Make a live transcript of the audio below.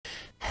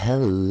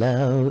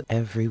Hello,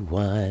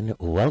 everyone.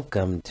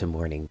 Welcome to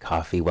Morning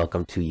Coffee.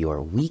 Welcome to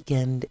your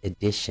weekend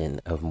edition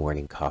of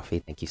Morning Coffee.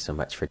 Thank you so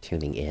much for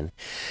tuning in.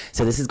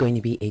 So this is going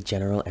to be a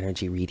general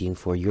energy reading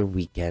for your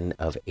weekend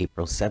of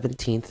April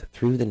 17th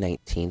through the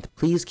 19th.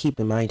 Please keep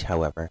in mind,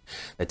 however,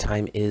 that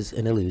time is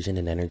an illusion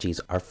and energies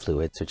are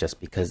fluid. So just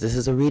because this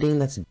is a reading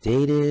that's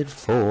dated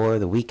for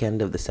the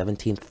weekend of the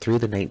 17th through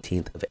the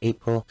 19th of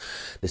April,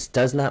 this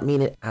does not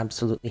mean it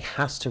absolutely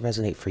has to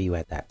resonate for you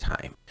at that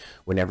time.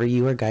 Whenever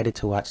you are guided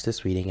to watch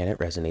this reading and it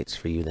resonates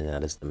for you, then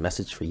that is the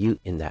message for you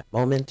in that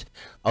moment.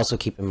 Also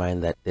keep in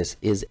mind that this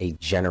is a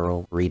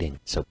general reading,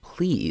 so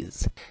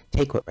please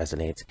take what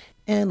resonates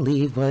and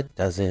leave what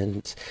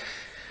doesn't.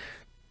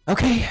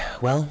 Okay,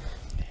 well,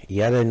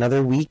 yet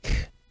another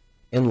week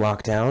in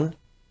lockdown.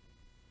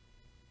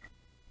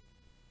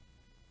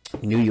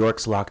 New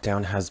York's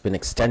lockdown has been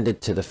extended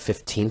to the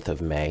 15th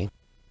of May.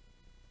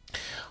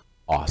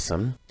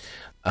 Awesome.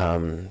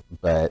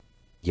 But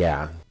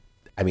yeah,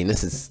 I mean,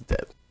 this is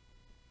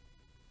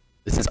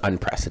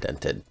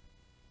unprecedented.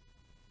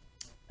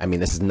 I mean,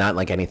 this is not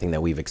like anything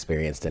that we've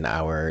experienced in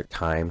our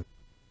time,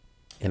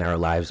 in our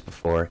lives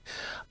before,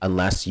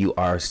 unless you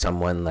are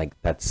someone like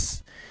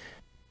that's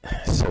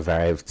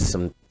survived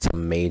some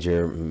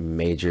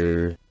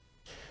major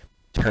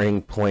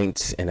turning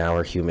points in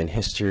our human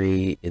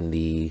history in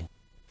the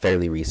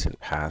fairly recent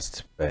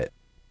past. But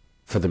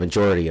for the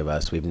majority of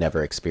us, we've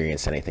never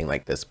experienced anything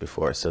like this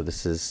before. So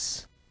this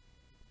is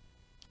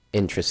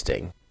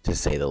interesting, to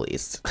say the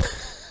least.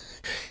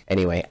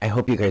 Anyway, I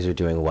hope you guys are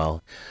doing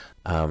well.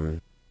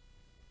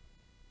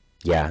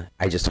 Yeah,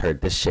 I just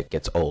heard this shit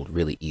gets old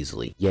really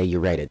easily. Yeah, you're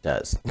right, it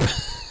does.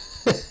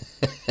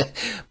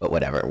 But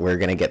whatever, we're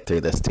gonna get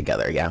through this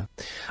together, yeah?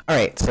 All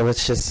right, so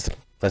let's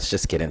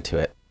just get into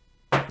it.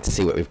 Let's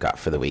see what we've got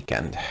for the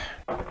weekend.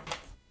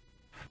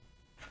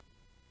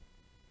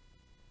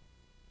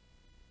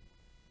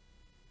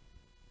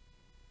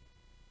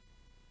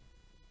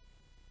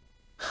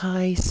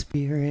 Hi,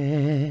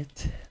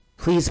 Spirit.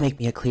 Please make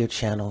me a clear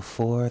channel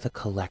for the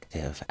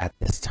collective at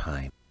this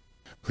time.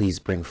 Please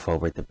bring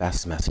forward the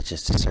best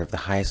messages to serve the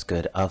highest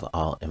good of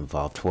all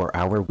involved for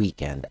our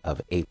weekend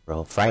of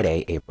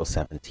Friday, April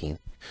 17th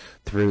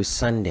through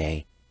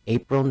Sunday,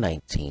 April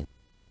 19th,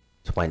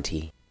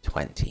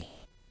 2020.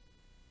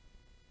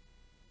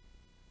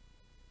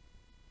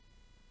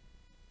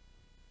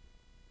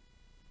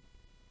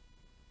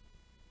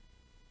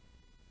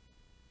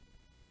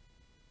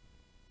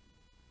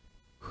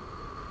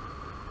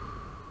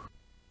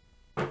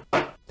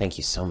 Thank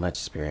you so much,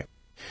 Spirit.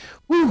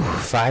 Woo,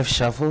 5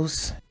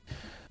 shuffles.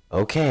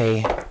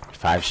 Okay,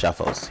 5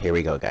 shuffles. Here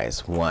we go,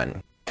 guys.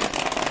 1.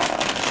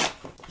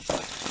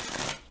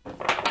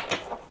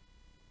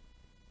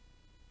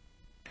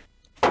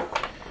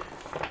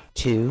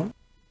 2.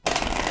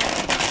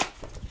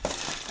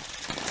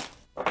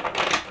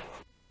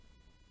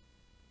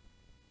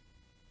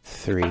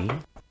 3.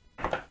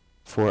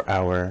 For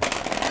our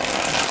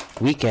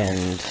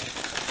weekend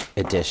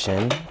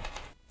edition,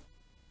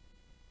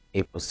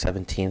 April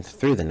 17th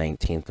through the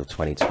 19th of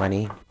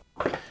 2020.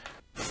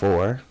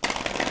 4.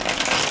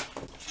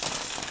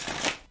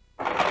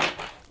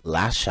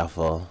 Last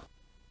shuffle.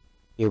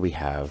 Here we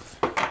have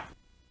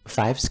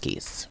 5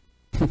 skis.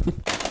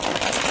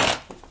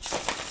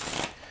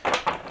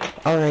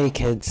 Alrighty,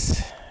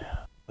 kids.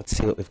 Let's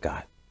see what we've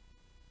got.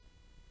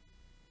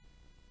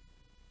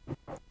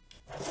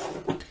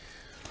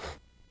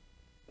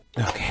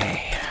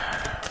 Okay.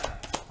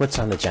 What's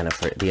on the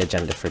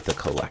agenda for the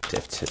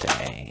collective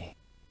today?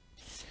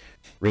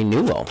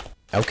 Renewal.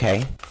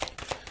 Okay.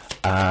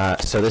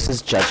 So this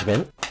is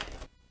Judgment.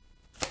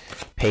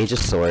 Page of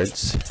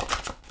Swords.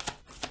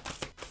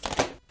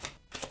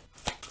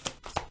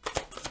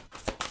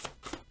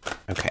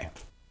 Okay.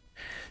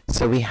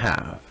 So we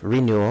have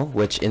Renewal,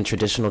 which in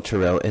traditional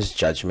tarot is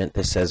Judgment.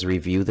 This says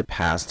review the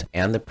past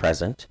and the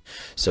present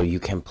so you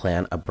can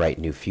plan a bright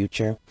new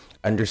future,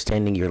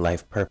 understanding your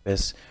life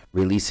purpose,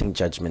 releasing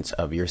judgments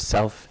of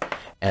yourself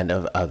and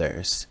of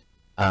others.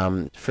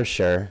 For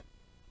sure.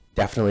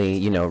 Definitely,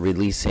 you know,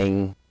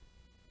 releasing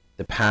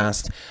the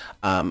past,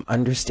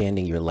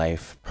 understanding your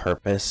life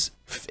purpose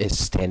is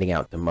standing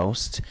out the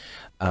most.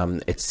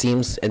 It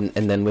seems, and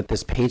then with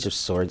this Page of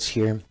Swords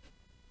here,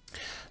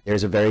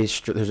 there's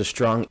a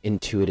strong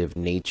intuitive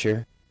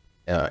nature,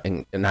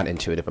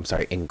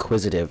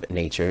 inquisitive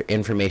nature,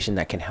 information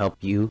that can help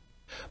you,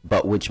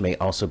 but which may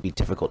also be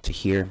difficult to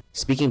hear.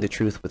 Speaking the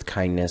truth with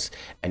kindness,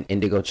 an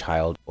indigo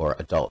child or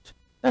adult.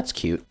 That's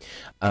cute.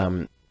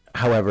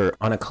 However,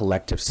 on a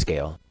collective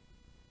scale,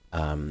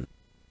 for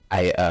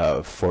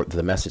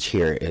the message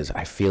here is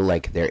I feel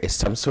like there is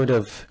some sort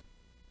of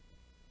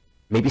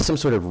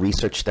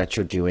research that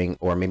you're doing,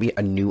 or maybe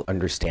a new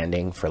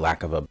understanding, for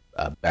lack of a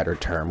better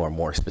term or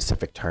more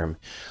specific term,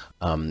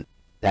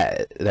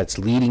 that's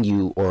leading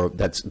you, or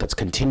that's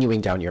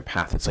continuing down your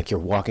path. It's like you're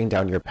walking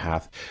down your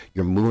path,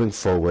 you're moving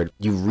forward.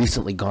 You've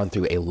recently gone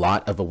through a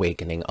lot of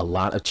awakening, a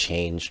lot of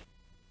change.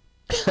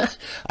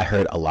 I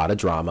heard a lot of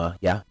drama.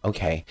 Yeah,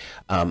 okay.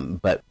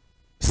 But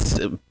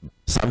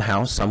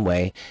somehow, some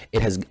way,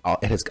 it has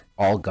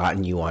all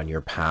gotten you on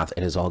your path.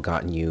 It has all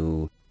gotten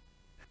you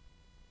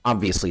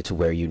obviously to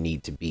where you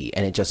need to be,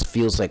 and it just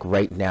feels like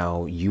right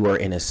now you are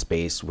in a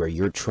space where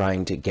you're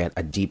trying to get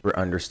a deeper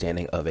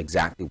understanding of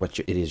exactly what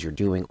it is you're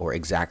doing, or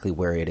exactly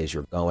where it is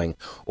you're going,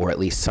 or at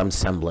least some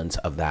semblance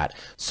of that,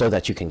 so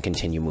that you can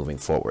continue moving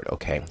forward.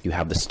 Okay, you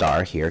have the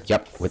star here.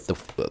 Yep, with the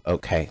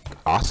okay,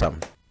 awesome.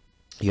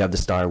 You have the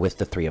star with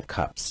the Three of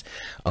Cups.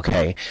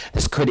 Okay,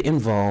 this could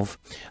involve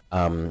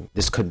there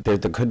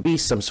could be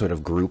some sort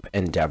of group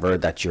endeavor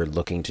that you're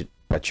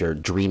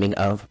dreaming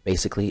of,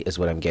 basically, is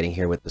what I'm getting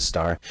here with the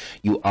star.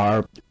 You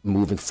are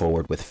moving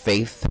forward with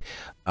faith.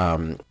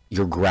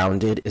 You're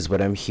grounded, is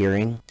what I'm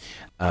hearing.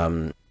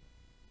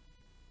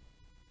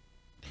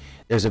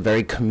 There's a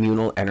very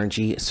communal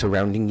energy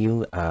surrounding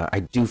you. I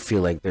do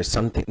feel like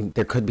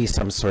there could be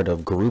some sort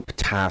of group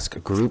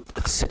task,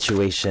 group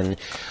situation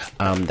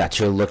that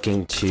you're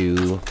looking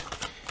to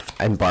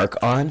embark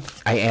on.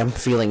 I am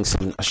feeling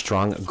a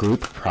strong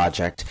group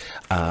project,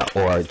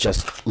 or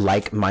just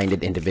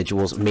like-minded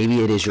individuals.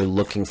 Maybe it is you're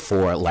looking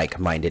for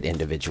like-minded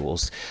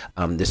individuals.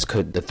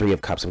 The Three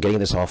of Cups, I'm getting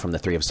this all from the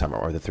Three of Summer,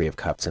 or the Three of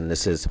Cups, and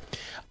this is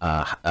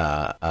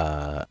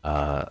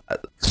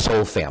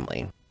soul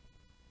family.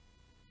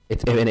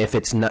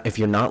 If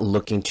you're not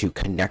looking to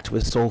connect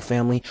with soul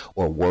family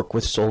or work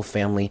with soul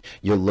family,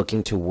 you're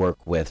looking to work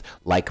with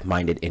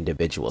like-minded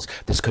individuals.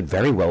 This could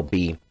very well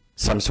be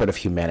some sort of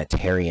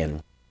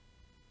humanitarian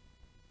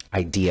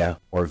idea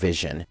or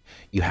vision.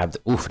 You have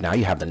now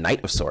you have the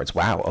Knight of Swords.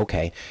 Wow,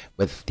 okay.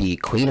 With the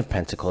Queen of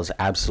Pentacles,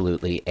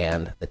 absolutely,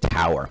 and the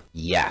Tower.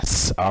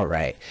 Yes. All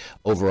right.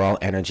 Overall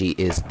energy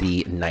is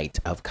the Knight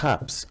of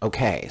Cups.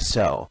 Okay,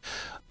 so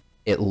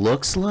it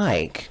looks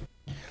like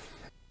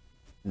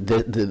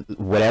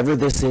whatever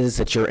this is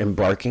that you're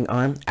embarking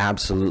on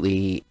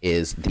absolutely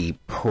is the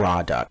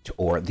product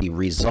or the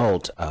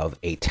result of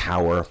a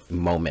Tower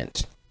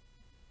moment.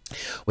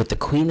 With the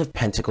Queen of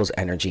Pentacles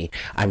energy,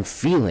 I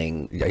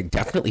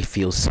definitely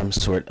feel some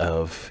sort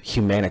of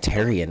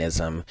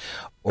humanitarianism,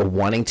 or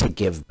wanting to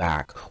give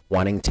back,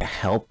 wanting to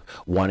help,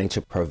 wanting to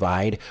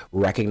provide,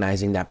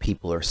 recognizing that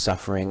people are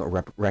suffering,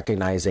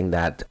 recognizing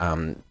that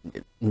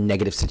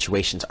negative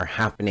situations are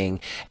happening,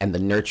 and the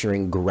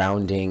nurturing,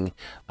 grounding,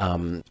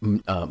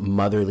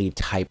 motherly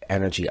type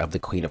energy of the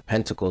Queen of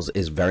Pentacles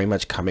is very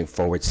much coming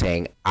forward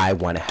saying, I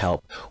want to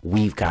help,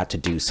 we've got to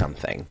do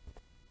something.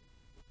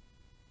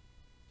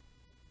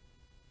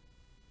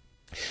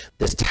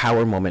 This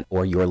Tower moment,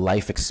 or your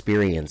life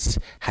experience,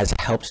 has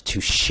helped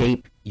to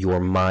shape your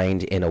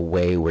mind in a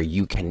way where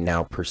you can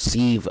now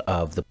perceive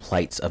of the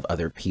plights of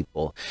other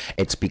people.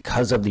 It's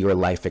because of your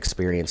life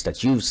experience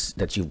that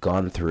you've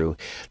gone through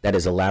that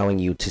is allowing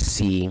you to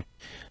see,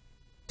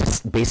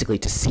 basically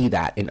to see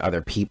that in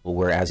other people,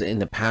 whereas in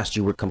the past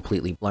you were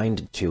completely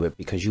blinded to it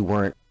because you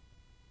weren't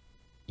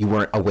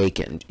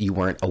awakened, you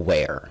weren't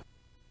aware.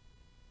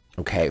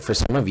 Okay, for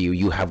some of you,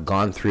 you have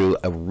gone through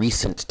a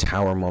recent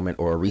Tower moment,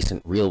 or a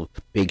recent real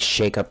big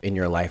shakeup in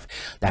your life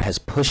that has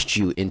pushed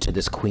you into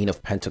this Queen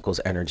of Pentacles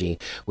energy,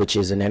 which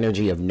is an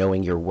energy of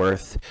knowing your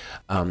worth,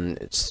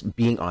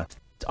 being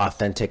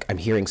authentic. I'm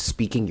hearing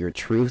speaking your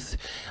truth.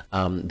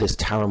 This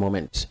Tower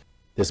moment,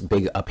 this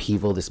big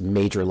upheaval, this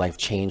major life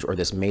change, or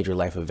this major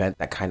life event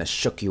that kind of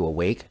shook you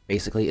awake,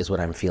 basically, is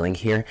what I'm feeling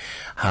here,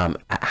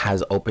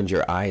 has opened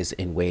your eyes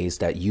in ways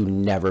that you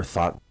never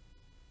thought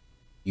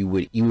you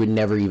would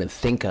never even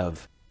think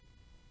of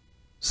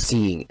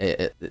seeing.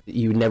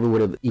 You never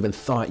would have even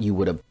thought you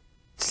would have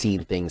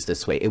seen things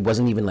this way. It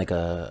wasn't even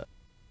it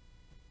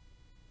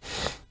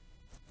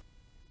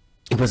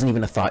wasn't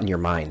even a thought in your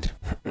mind.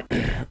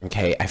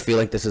 Okay, I feel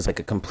like this is like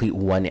a complete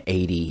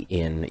 180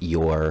 in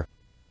your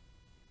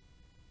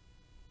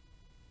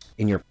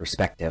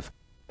perspective.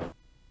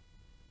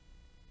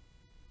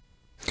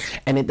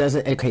 And it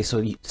doesn't, okay,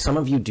 so some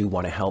of you do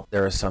want to help.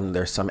 There's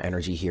some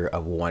energy here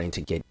of wanting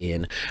to get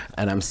in,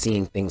 and I'm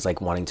seeing things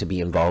like wanting to be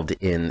involved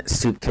in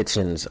soup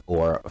kitchens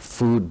or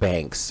food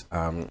banks,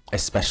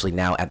 especially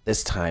now at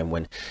this time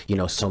when,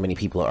 so many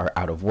people are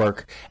out of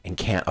work and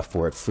can't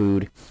afford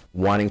food,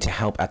 wanting to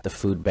help at the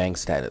food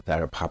banks that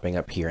are popping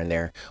up here and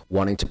there,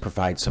 wanting to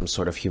provide some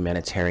sort of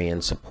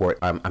humanitarian support.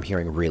 I'm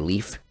hearing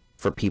relief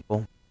for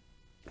people.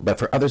 But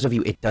for others of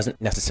you, it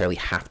doesn't necessarily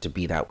have to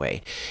be that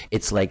way.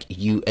 It's like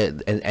you,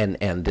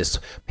 and this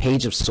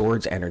Page of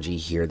Swords energy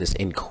here, this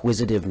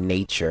inquisitive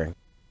nature,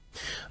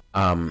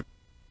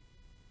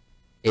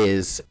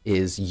 is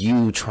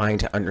you trying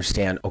to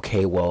understand,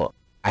 okay, well,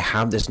 I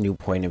have this new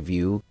point of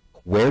view.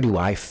 Where do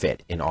I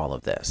fit in all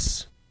of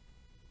this?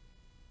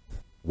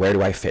 Where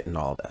do I fit in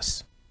all of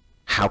this?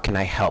 How can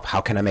I help?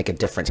 How can I make a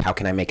difference? How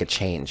can I make a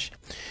change?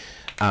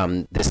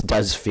 This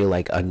does feel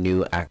like a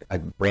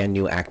brand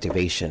new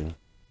activation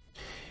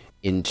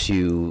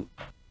into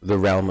the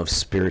realm of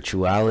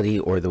spirituality,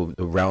 or the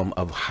realm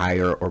of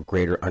higher or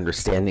greater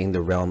understanding,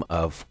 the realm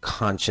of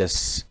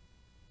conscious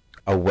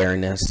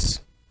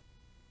awareness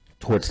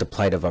towards the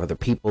plight of other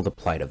people, the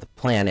plight of the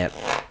planet,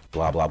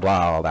 blah, blah,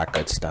 blah, all that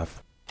good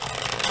stuff.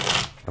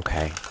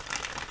 Okay.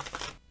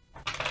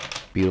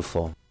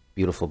 Beautiful,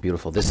 beautiful,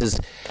 beautiful. This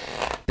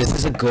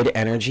is a good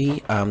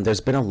energy.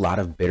 There's been a lot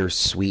of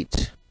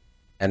bittersweet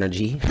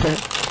energy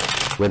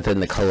within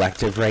the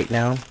collective right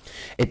now.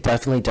 It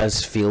definitely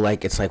does feel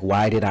like it's like,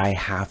 why did I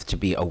have to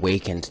be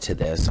awakened to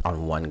this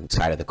on one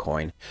side of the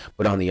coin?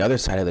 But on the other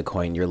side of the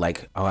coin, you're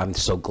like, oh, I'm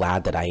so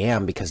glad that I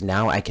am, because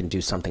now I can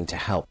do something to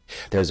help.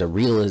 There's a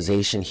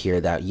realization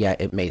here that, yeah,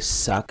 it may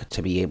suck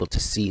to be able to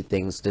see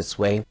things this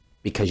way,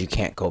 because you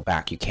can't go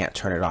back, you can't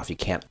turn it off, you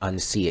can't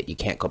unsee it, you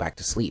can't go back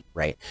to sleep,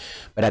 right?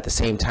 But at the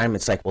same time,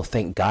 it's like, well,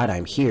 thank God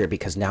I'm here,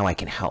 because now I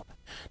can help.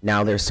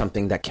 Now there's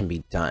something that can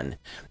be done.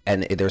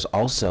 And there's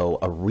also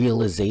a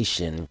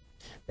realization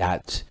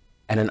that,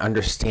 and an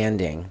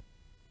understanding,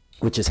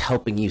 which is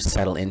helping you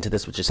settle into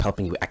this, which is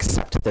helping you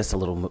accept this a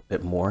little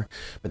bit more.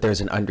 But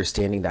there's an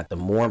understanding that the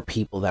more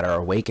people that are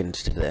awakened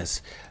to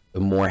this,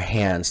 the more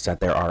hands that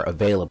there are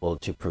available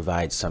to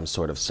provide some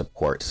sort of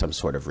support, some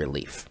sort of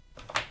relief.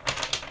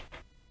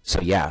 So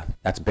yeah,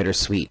 that's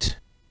bittersweet.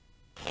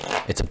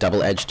 It's a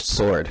double-edged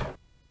sword.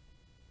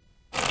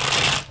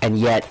 And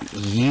yet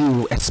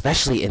you,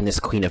 especially in this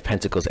Queen of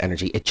Pentacles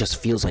energy, it just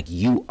feels like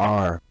you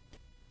are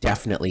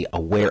definitely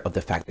aware of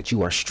the fact that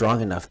you are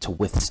strong enough to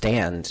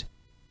withstand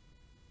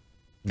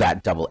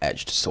that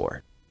double-edged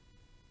sword.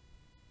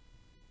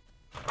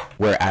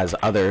 Whereas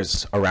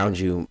others around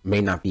you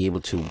may not be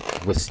able to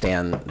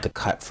withstand the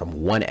cut from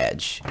one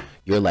edge.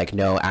 You're like,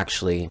 no,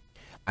 actually,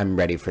 I'm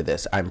ready for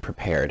this. I'm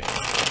prepared.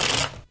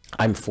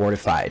 I'm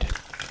fortified.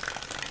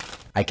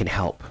 I can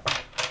help.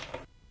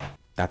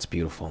 That's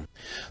beautiful.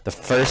 The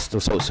first,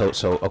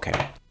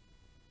 okay.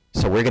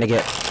 So we're gonna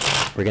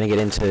get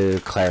into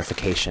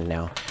clarification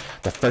now.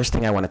 The first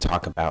thing I want to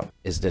talk about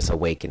is this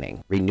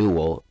awakening,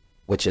 renewal,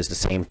 which is the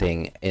same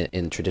thing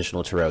in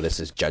traditional tarot. This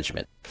is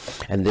judgment,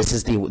 and this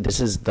is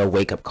the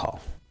wake up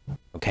call.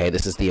 Okay,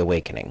 this is the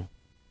awakening,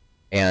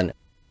 and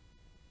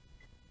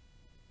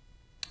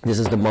this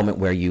is the moment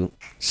where you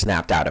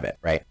snapped out of it,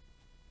 right?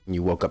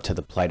 You woke up to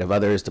the plight of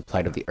others, the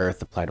plight of the earth,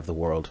 the plight of the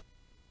world.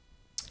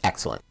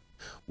 Excellent.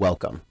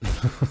 Welcome.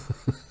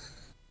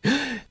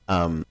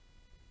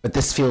 But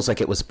this feels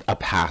like it was a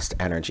past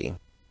energy.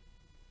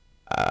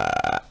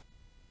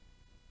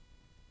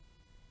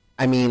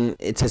 I mean,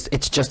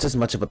 it's just as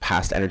much of a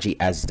past energy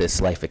as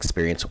this life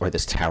experience or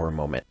this tower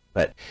moment.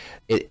 But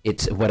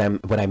it's what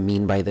I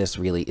mean by this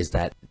really is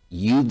that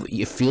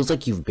it feels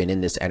like you've been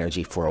in this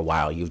energy for a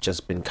while. You've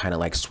just been kind of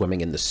like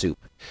swimming in the soup.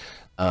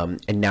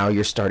 And now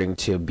you're starting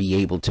to be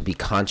able to be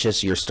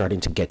conscious. You're starting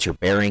to get your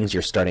bearings.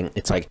 You're starting.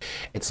 It's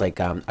like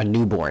a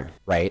newborn,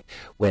 right?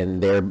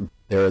 When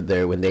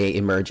when they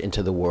emerge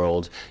into the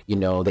world, you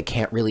know, they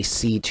can't really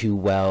see too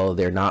well.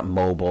 They're not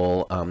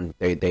mobile.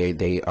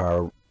 They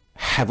are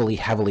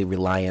heavily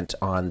reliant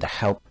on the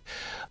help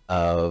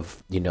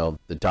of, you know,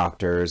 the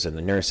doctors and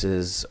the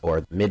nurses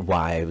or the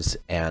midwives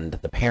and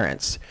the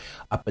parents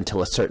up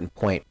until a certain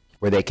point,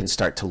 where they can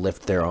start to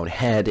lift their own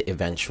head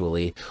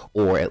eventually,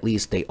 or at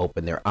least they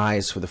open their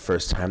eyes for the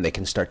first time. They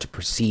can start to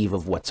perceive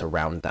of what's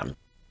around them.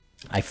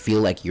 I feel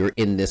like you're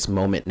in this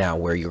moment now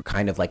where you're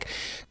kind of like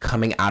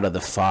coming out of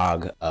the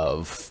fog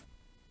of,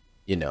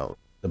 you know,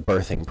 the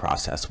birthing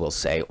process, we'll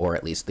say, or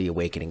at least the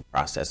awakening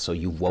process. So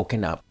you've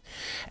woken up,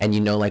 and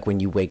you know, like when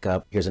you wake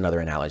up, here's another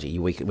analogy.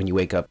 When you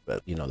wake up,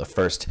 you know, the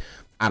first,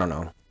 I don't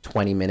know,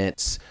 20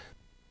 minutes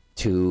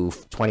to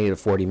 20 to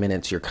 40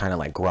 minutes, you're kind of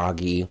like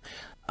groggy.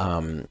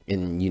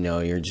 And you know,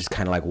 you're just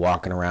kind of like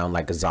walking around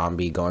like a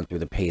zombie, going through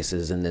the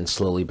paces, and then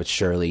slowly but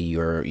surely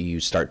you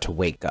start to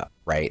wake up,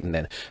 right? And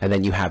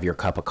then you have your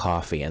cup of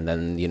coffee, and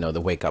then, you know, the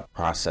wake up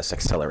process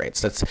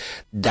accelerates.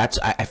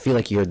 I feel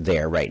like you're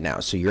there right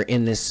now. So you're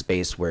in this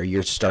space where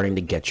you're starting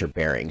to get your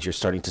bearings. You're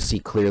starting to see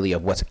clearly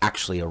of what's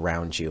actually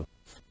around you,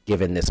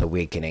 given this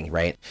awakening,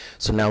 right?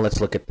 So now let's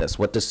look at this.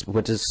 Let's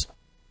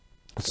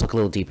look a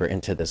little deeper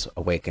into this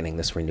awakening,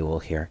 this renewal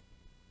here.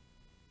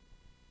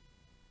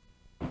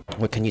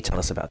 What can you tell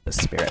us about this,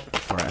 Spirit,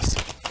 for us?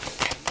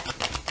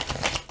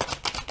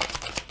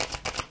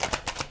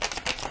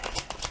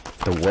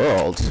 The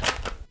World.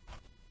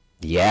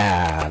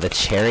 Yeah, the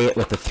Chariot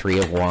with the Three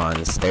of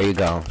Wands. There you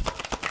go.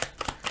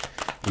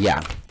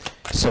 Yeah.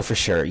 So for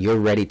sure, you're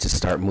ready to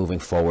start moving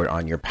forward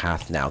on your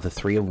path now. The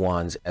Three of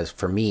Wands, as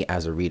for me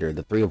as a reader,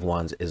 the Three of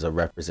Wands is a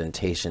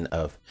representation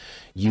of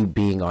you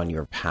being on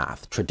your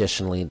path.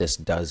 Traditionally, this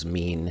does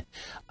mean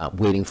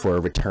waiting for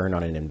a return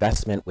on an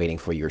investment, waiting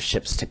for your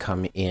ships to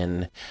come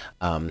in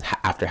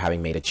after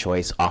having made a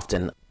choice.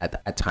 Often,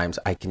 at times,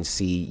 I can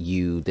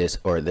see this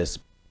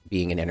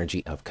being an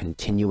energy of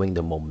continuing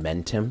the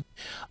momentum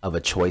of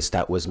a choice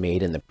that was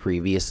made in the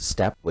previous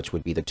step, which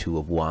would be the Two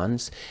of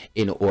Wands,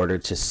 in order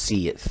to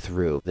see it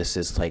through. This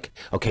is like,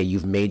 okay,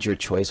 you've made your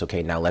choice.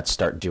 Okay, now let's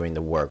start doing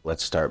the work.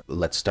 Let's start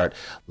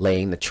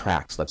laying the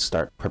tracks. Let's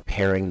start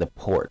preparing the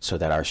port so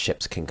that our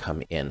ships can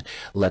come in.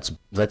 Let's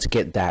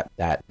get that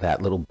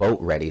little boat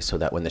ready so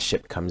that when the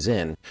ship comes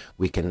in,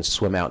 we can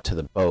swim out to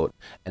the boat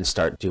and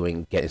start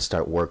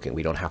working.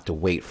 We don't have to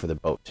wait for the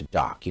boat to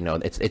dock. You know,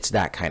 it's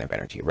that kind of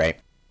energy, right?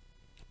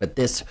 But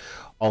this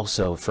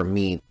also, for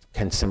me,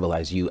 can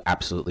symbolize you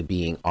absolutely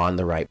being on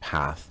the right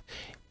path.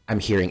 I'm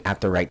hearing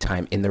at the right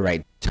time, in the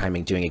right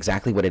timing, doing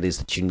exactly what it is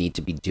that you need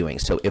to be doing.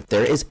 So if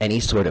there is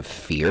any sort of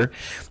fear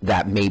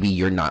that maybe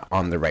you're not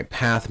on the right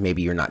path,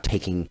 maybe you're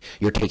taking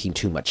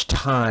too much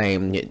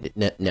time,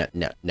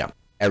 no.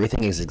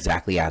 Everything is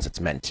exactly as it's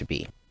meant to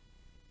be.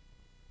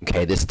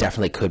 Okay, this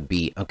definitely could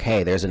be,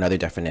 okay, there's another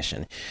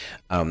definition.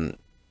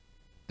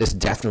 This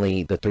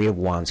definitely, the Three of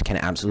Wands can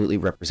absolutely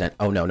represent,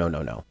 oh,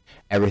 no.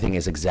 Everything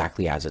is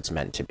exactly as it's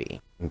meant to be,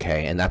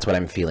 okay? And that's what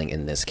I'm feeling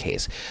in this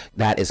case.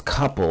 That is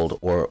coupled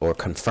or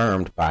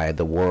confirmed by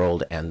the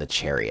World and the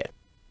Chariot,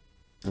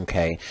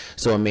 okay?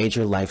 So a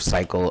major life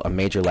cycle, a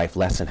major life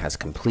lesson has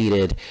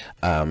completed.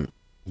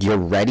 You're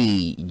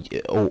ready.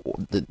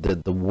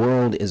 The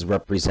World is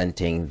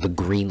representing the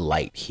green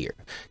light here.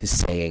 It's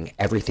saying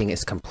everything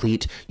is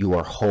complete. You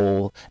are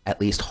whole,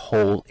 at least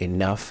whole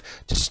enough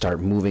to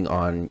start moving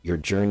on your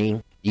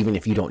journey. Even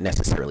if you don't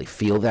necessarily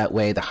feel that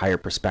way, the higher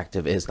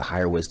perspective is, the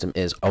higher wisdom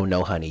is, oh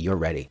no, honey, you're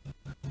ready.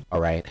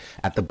 All right.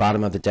 At the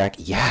bottom of the deck,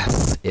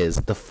 yes, is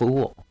the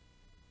Fool.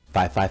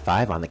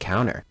 555 on the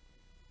counter.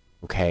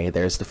 Okay,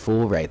 there's the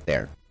Fool right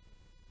there.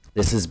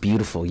 This is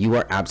beautiful. You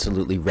are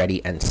absolutely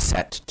ready and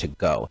set to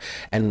go.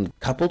 And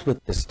coupled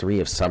with this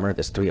Three of Summer,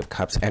 this Three of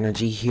Cups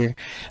energy here,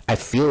 I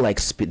feel like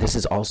this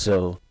is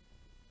also,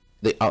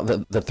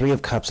 the Three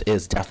of Cups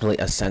is definitely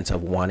a sense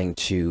of wanting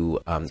to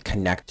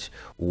connect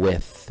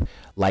with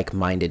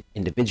like-minded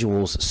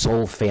individuals,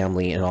 soul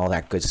family, and all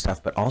that good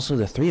stuff. But also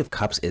the Three of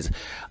Cups is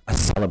a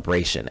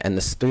celebration. And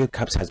this Three of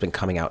Cups has been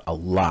coming out a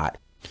lot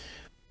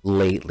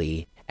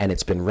lately. And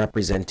it's been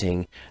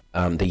representing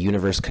the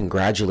universe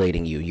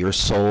congratulating you, your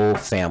soul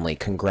family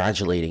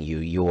congratulating you,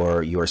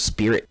 your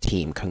spirit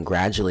team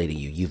congratulating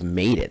you. You've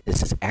made it.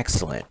 This is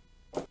excellent.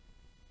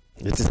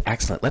 This is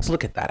excellent. Let's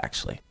look at that,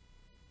 actually.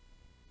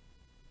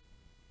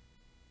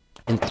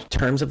 In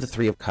terms of the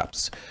Three of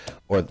Cups,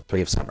 or the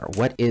Three of Summer,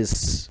 what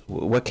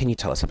can you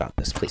tell us about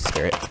this, please,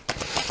 Spirit?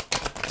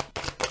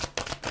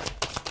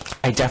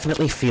 I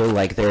definitely feel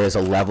like there is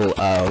a level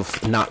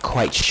of not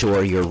quite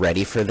sure you're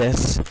ready for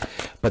this,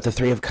 but the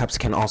Three of Cups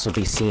can also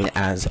be seen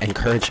as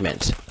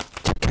encouragement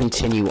to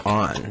continue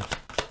on.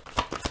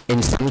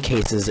 In some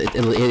cases, it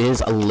is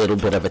a little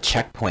bit of a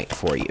checkpoint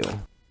for you,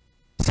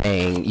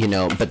 saying,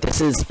 but this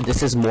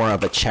is more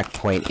of a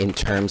checkpoint in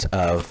terms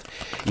of,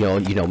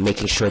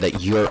 making sure that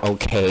you're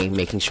okay,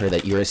 making sure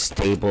that you're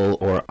stable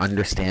or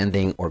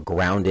understanding or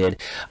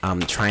grounded,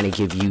 trying to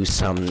give you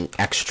some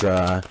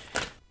extra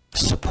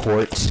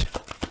support,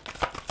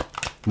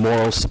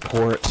 moral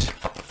support,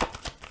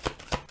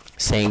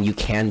 saying you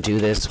can do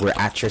this, we're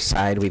at your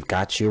side, we've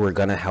got you, we're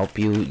gonna help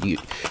you,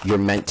 you're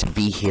meant to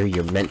be here,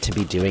 you're meant to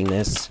be doing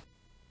this.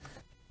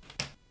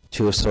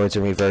 Two of Swords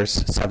in reverse,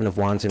 Seven of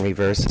Wands in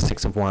reverse,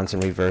 Six of Wands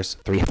in reverse,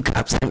 Three of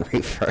Cups in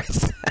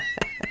reverse.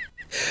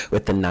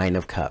 With the Nine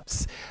of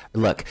Cups.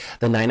 Look,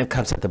 the Nine of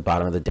Cups at the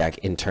bottom of the deck,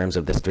 in terms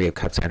of this Three of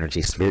Cups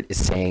energy, Spirit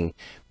is saying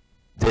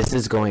this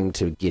is going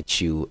to get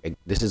you,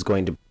 this is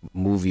going to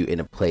move you in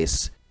a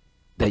place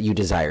that you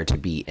desire to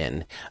be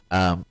in.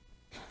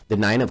 The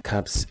Nine of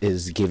Cups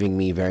is giving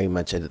me very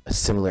much a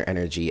similar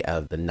energy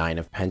of the Nine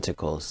of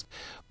Pentacles,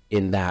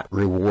 in that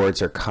rewards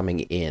are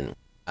coming in.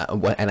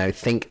 And I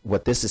think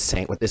what this is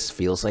saying, what this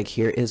feels like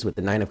here is, with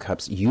the Nine of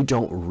Cups, you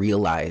don't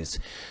realize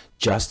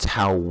just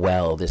how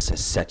well this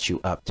has set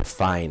you up to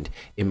find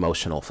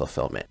emotional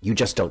fulfillment. You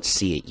just don't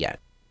see it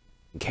yet,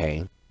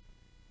 okay?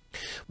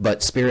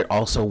 But Spirit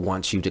also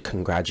wants you to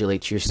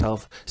congratulate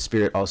yourself.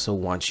 Spirit also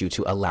wants you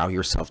to allow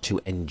yourself to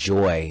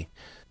enjoy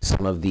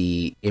some of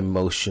the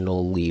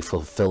emotionally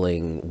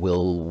fulfilling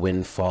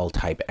windfall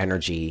type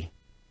energy,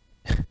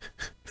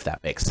 if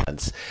that makes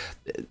sense,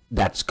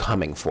 that's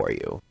coming for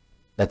you,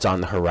 that's on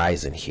the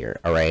horizon here.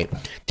 All right,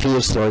 Two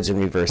of Swords in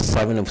reverse,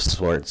 Seven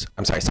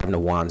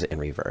of Wands in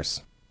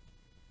reverse.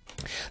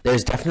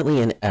 There's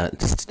definitely an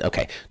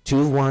okay, Two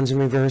of Wands in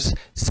reverse,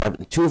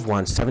 Two of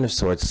Wands, Seven of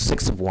Swords,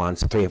 Six of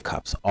Wands, Three of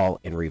Cups, all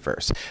in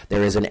reverse.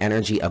 There is an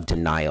energy of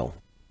denial,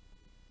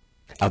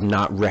 of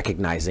not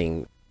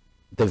recognizing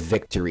the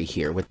victory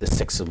here with the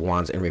Six of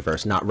Wands in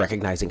reverse, not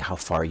recognizing how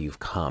far you've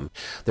come.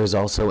 There's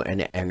also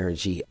an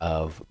energy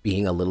of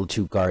being a little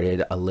too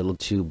guarded, a little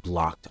too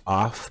blocked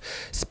off.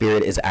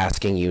 Spirit is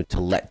asking you to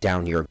let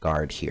down your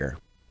guard here,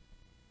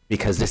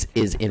 because this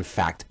is in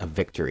fact a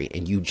victory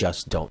and you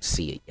just don't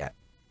see it yet.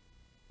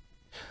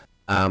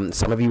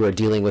 Some of you are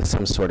dealing with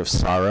some sort of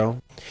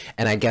sorrow,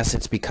 and I guess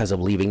it's because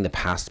of leaving the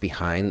past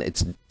behind.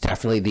 It's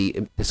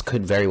definitely this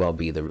could very well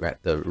be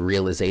the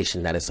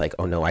realization that it's like,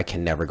 oh no, I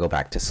can never go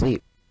back to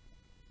sleep.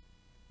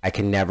 I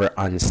can never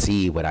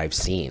unsee what I've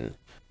seen.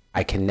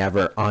 I can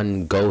never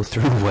go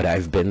through what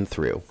I've been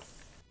through.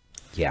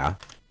 Yeah,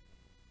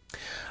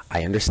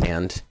 I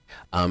understand.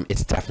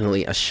 It's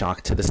definitely a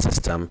shock to the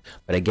system,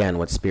 but again,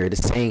 what Spirit is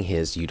saying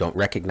is you don't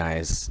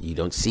recognize, you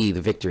don't see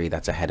the victory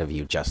that's ahead of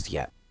you just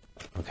yet.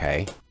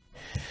 Okay.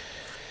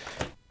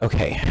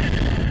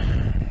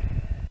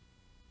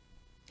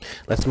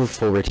 Let's move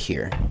forward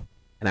here.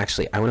 And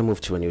actually, I want to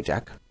move to a new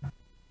deck.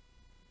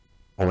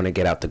 I want to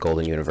get out the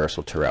Golden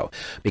Universal Tarot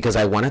because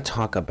I want to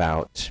talk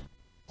about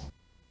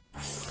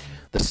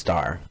the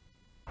star.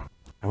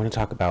 I want to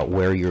talk about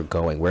where you're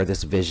going, where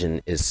this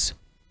vision is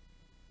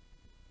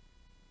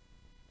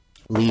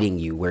leading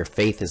you, where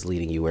faith is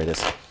leading you, where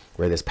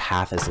this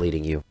path is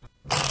leading you.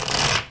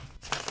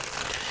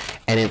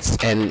 And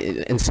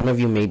some of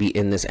you may be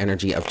in this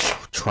energy of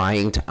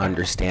trying to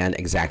understand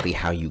exactly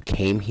how you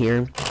came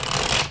here,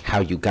 how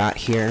you got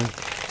here.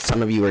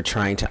 Some of you are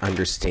trying to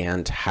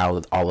understand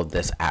how all of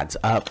this adds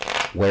up.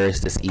 Where is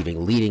this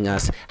even leading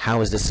us? How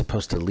is this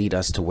supposed to lead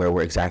us to where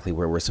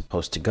we're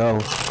supposed to go?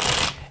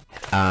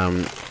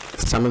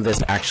 Some of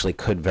this actually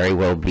could very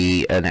well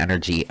be an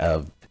energy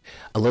of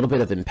a little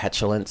bit of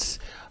impetulance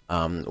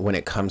when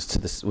it comes to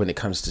this, when it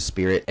comes to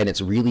spirit, and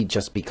it's really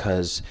just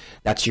because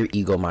that's your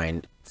ego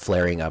mind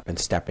flaring up and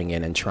stepping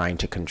in and trying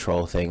to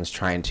control things,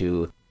 trying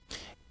to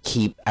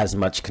keep as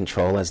much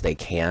control as they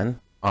can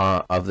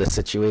of the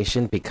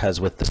situation, because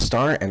with the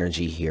star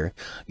energy here,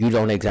 you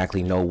don't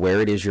exactly know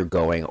where it is you're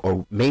going,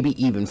 or maybe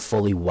even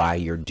fully why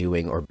you're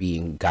doing or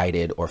being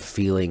guided or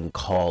feeling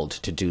called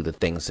to do the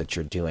things that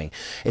you're doing.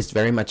 It's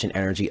very much an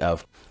energy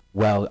of,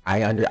 well,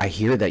 I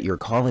hear that you're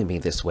calling me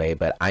this way,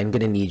 but I'm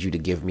going to need you to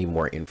give me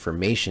more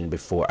information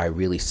before I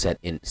really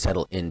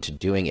settle into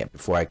doing it,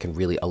 before I can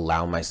really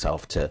allow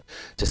myself to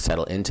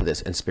settle into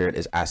this. And Spirit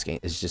is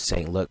just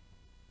saying, look,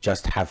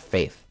 just have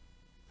faith.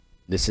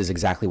 This is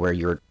exactly where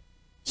you're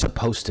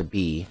supposed to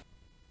be,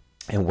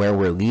 and where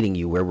we're leading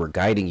you, where we're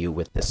guiding you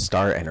with this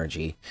star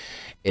energy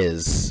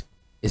is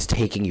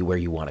taking you where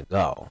you want to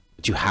go.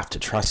 But you have to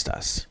trust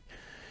us.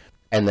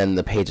 And then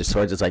the Page of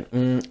Swords is like,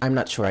 I'm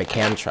not sure I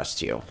can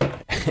trust you.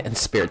 And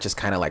Spirit just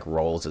kind of like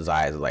rolls his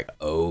eyes like,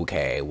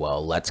 okay,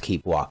 well, let's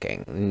keep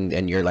walking.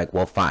 And you're like,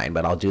 well, fine,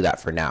 but I'll do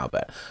that for now.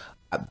 But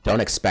don't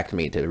expect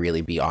me to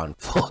really be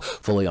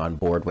fully on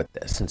board with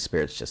this. And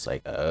Spirit's just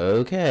like,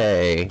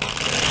 okay.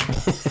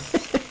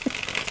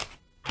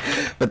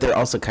 But they're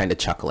also kind of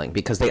chuckling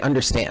because they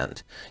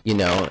understand, you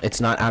know, it's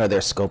not out of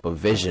their scope of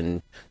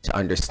vision to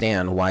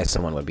understand why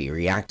someone would be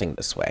reacting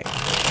this way.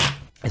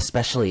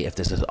 Especially if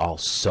this is all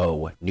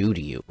so new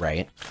to you,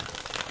 right?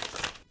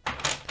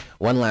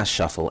 One last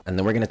shuffle, and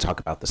then we're going to talk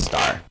about the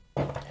star.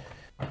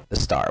 The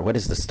star. What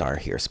is the star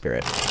here,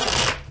 Spirit?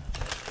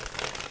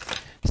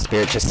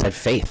 Spirit just said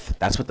faith.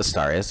 That's what the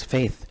star is,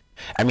 faith.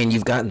 I mean,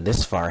 you've gotten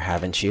this far,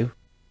 haven't you?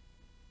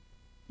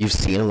 You've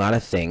seen a lot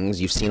of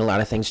things. You've seen a lot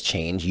of things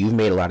change. You've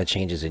made a lot of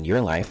changes in your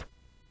life.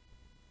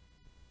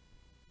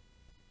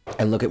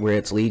 And look at where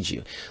it's led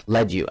you.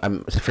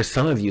 For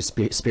some of you,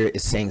 Spirit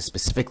is saying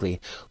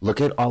specifically, look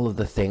at all of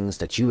the things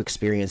that you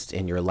experienced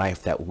in your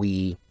life that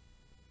you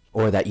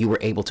were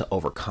able to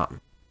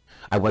overcome.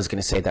 I was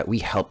going to say that we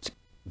helped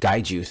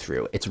guide you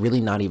through. It's really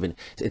not even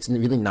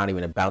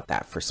about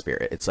that for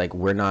Spirit. It's like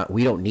we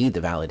don't need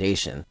the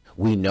validation.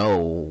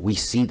 We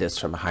see this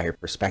from a higher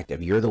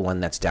perspective. You're the one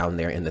that's down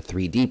there in the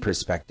 3D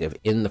perspective,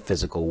 in the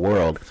physical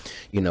world,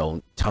 you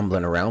know,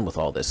 tumbling around with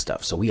all this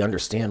stuff. So we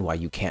understand why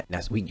you can't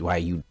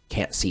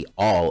see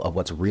all of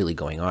what's really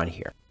going on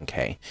here,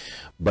 okay?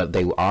 But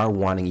they are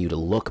wanting you to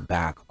look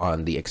back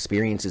on the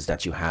experiences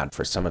that you had,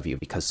 for some of you,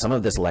 because some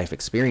of this life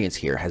experience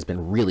here has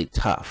been really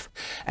tough.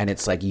 And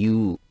it's like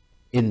you,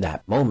 in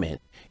that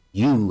moment,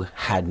 you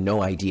had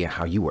no idea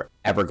how you were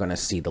ever going to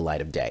see the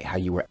light of day, how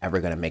you were ever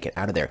going to make it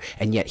out of there.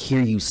 And yet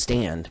here you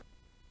stand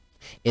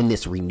in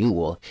this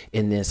renewal,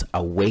 in this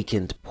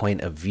awakened point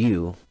of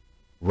view,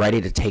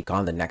 ready to take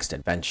on the next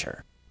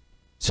adventure.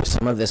 So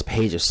some of this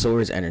Page of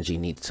Swords energy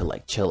needs to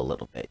like chill a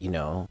little bit, you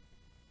know?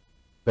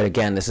 But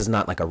again, this is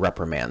not like a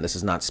reprimand. This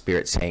is not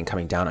Spirit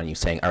coming down on you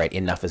saying, all right,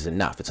 enough is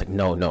enough. It's like,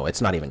 no, it's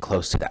not even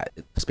close to that.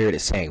 Spirit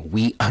is saying,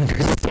 we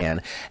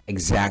understand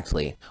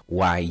exactly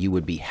why you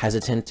would be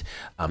hesitant,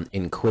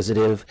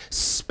 inquisitive,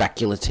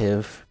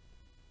 speculative.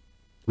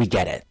 We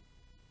get it.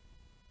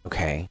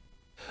 Okay.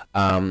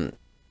 And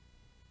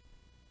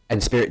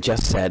Spirit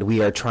just said,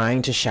 we are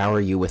trying to shower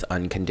you with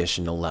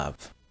unconditional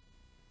love.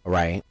 All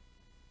right.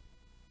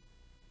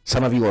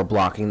 Some of you are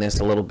blocking this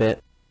a little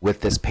bit.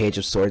 With this Page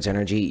of Swords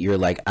energy, you're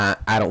like,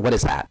 what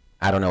is that?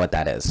 I don't know what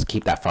that is.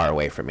 Keep that far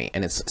away from me.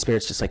 And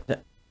Spirit's just like,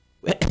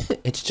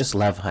 it's just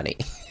love, honey.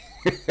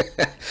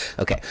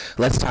 Okay,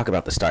 let's talk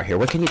about the star here.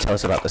 What can you tell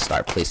us about the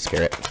star, please,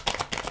 Spirit?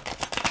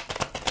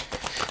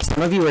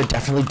 Some of you are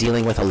definitely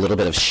dealing with a little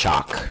bit of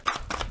shock.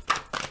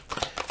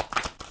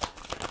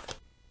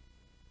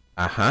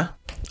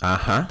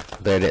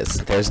 There it is.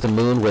 There's the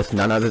moon with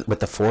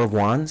the Four of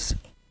Wands.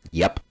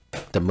 Yep.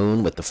 The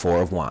moon with the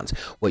Four of Wands.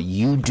 What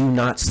you do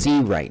not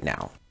see right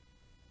now,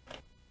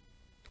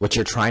 what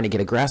you're trying to get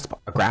a grasp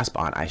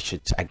on,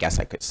 I guess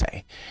I could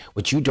say,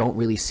 what you don't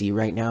really see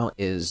right now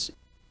is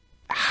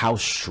how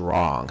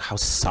strong, how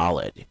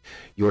solid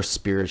your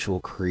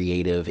spiritual,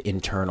 creative,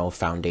 internal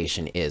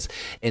foundation is.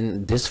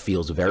 And this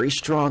feels very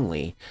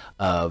strongly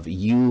of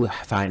you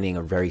finding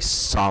a very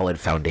solid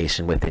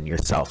foundation within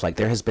yourself. Like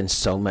there has been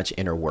so much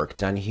inner work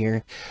done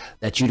here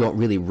that you don't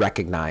really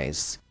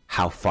recognize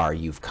how far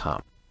you've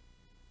come.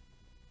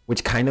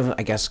 which kind of,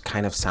 I guess,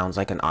 kind of sounds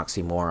like an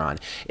oxymoron.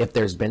 If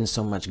there's been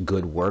so much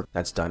good work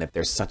that's done, if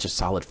there's such a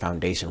solid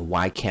foundation,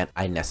 why can't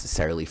I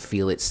necessarily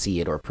feel it,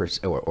 see it, or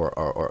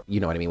you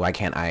know what I mean? Why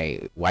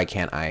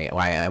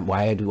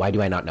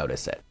do I not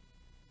notice it?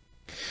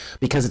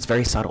 Because it's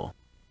very subtle.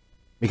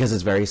 Because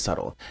it's very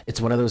subtle. It's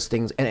one of those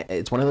things, and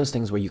it's one of those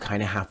things where you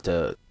kind of have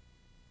to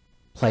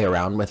play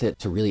around with it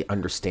to really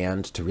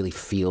understand, to really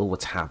feel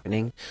what's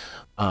happening.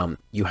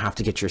 You have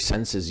to get your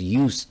senses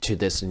used to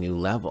this new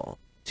level,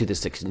 to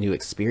this new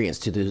experience,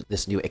 to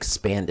this new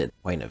expanded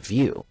point of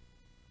view.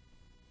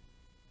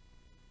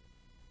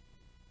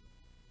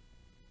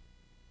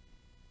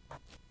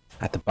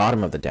 At the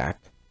bottom of the deck,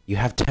 you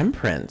have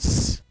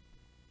Temperance.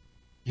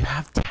 You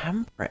have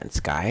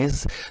Temperance,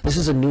 guys. This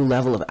is a new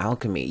level of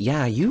alchemy.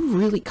 Yeah, you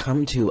really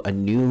come to a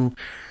new,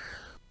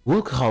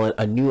 we'll call it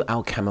a new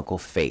alchemical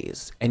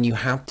phase. And you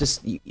have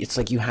to, it's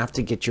like you have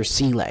to get your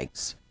sea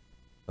legs.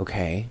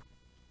 Okay?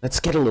 Let's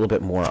get a little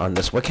bit more on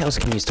this. What else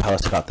can you tell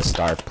us about the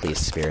star, please,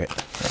 Spirit?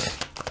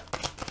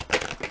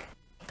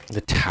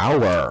 The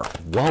Tower.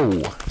 Whoa.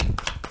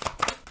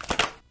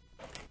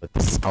 With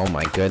this, oh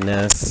my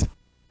goodness.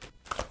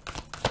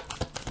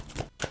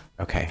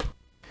 Okay.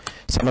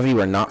 Some of you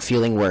are not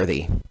feeling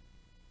worthy.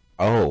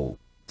 Oh,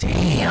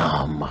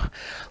 damn.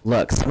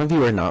 Look, some of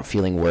you are not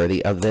feeling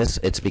worthy of this.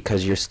 It's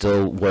because you're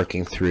still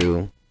working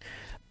through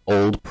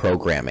old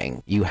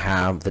programming. You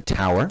have the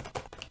Tower.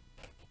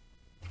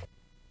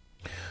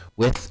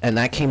 And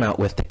that came out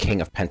with the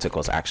King of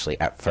Pentacles, actually,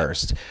 at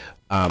first.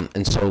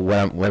 And so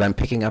what I'm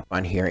picking up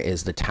on here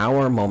is the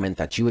Tower moment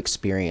that you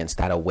experienced,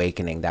 that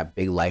awakening, that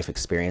big life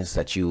experience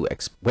that you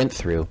went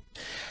through,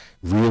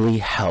 really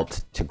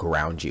helped to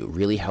ground you,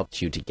 really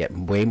helped you to get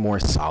way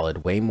more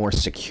solid, way more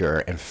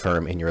secure and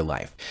firm in your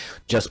life.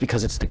 Just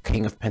because it's the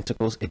King of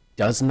Pentacles, it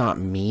does not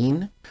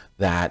mean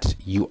that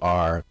you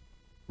are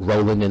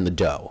rolling in the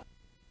dough.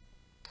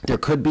 There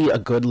could be a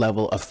good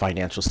level of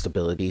financial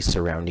stability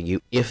surrounding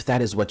you if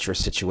that is what your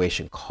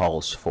situation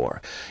calls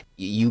for.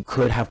 You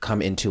could have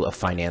come into a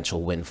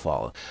financial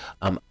windfall.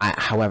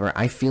 However,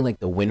 I feel like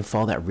the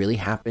windfall that really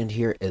happened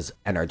here is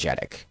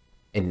energetic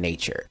in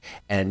nature,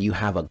 and you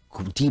have a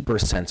deeper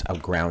sense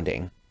of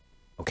grounding.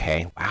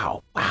 Okay,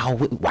 wow,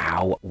 wow,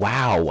 wow,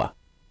 wow.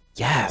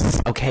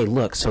 Yes. Okay,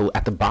 look, so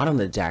at the bottom of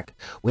the deck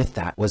with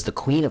that was the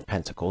Queen of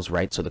Pentacles,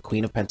 right? So the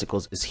Queen of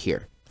Pentacles is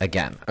here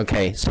again.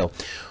 Okay, so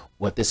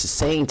what this is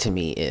saying to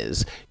me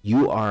is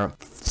you are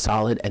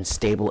solid and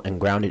stable and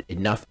grounded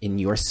enough in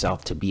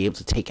yourself to be able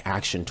to take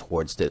action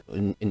towards the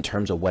in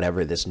terms of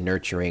whatever this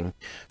nurturing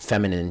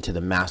feminine to the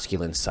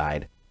masculine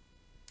side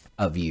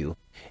of you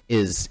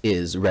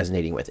is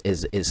resonating with,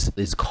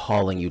 is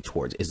calling you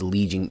towards, is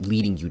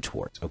leading you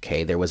towards.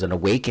 Okay, there was an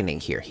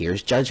awakening here.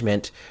 Here's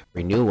Judgment,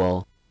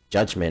 renewal,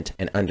 Judgment,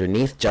 and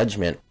underneath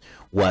Judgment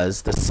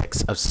was the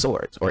Six of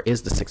Swords, or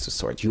is the Six of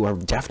Swords. You are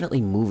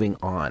definitely moving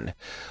on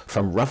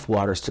from rough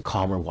waters to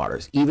calmer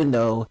waters, even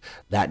though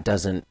that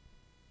doesn't,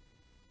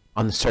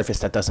 on the surface,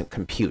 that doesn't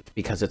compute,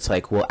 because it's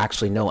like, well,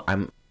 actually, no,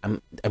 I'm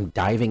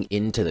diving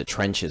into the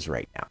trenches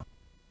right now.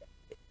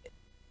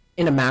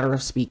 In a matter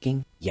of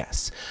speaking,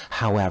 yes.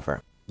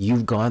 However,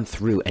 you've gone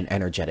through an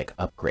energetic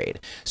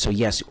upgrade. So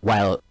yes,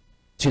 while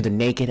to the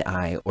naked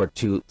eye, or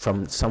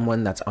from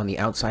someone that's on the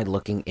outside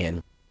looking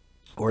in,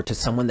 or to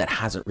someone that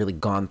hasn't really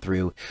gone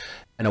through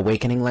an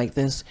awakening like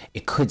this,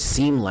 it could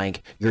seem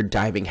like you're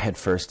diving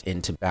headfirst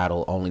into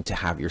battle only to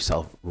have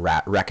yourself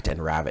wrecked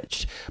and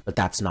ravaged. But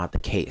that's not the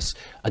case.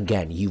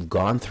 Again, you've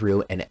gone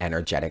through an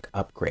energetic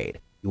upgrade.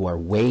 You are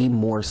way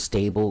more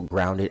stable,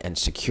 grounded, and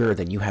secure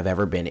than you have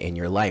ever been in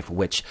your life,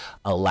 which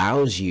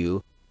allows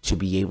you to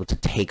be able to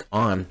take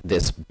on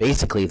this,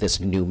 basically this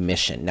new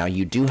mission. Now,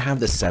 you do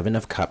have the Seven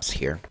of Cups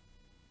here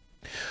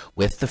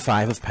with the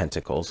Five of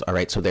Pentacles. All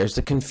right, so there's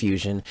the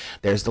confusion,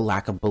 there's the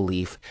lack of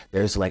belief,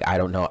 there's like, I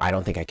don't know, I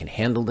don't think I can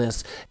handle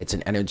this. It's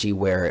an energy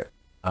where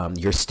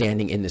you're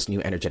standing in this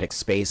new energetic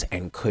space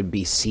and could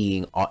be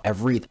seeing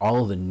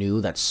all of the new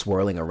that's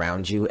swirling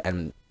around you,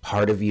 and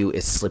part of you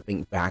is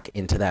slipping back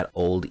into that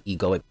old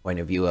egoic point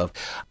of view of,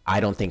 I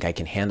don't think I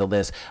can handle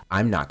this,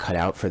 I'm not cut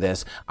out for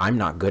this, I'm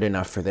not good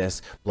enough for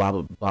this, blah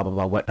blah blah blah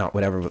blah, whatnot,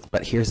 whatever.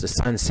 But here's the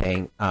Sun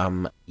saying,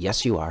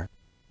 yes you are.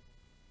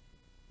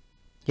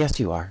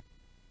 Yes, you are.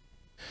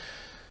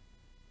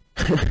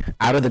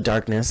 Out of the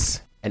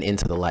darkness and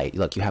into the light.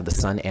 Look, you have the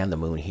Sun and the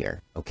Moon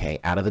here, okay?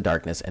 Out of the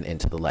darkness and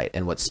into the light.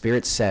 And what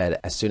Spirit said,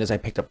 as soon as I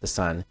picked up the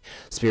Sun,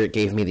 Spirit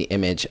gave me the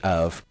image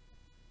of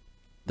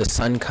the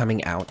sun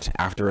coming out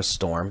after a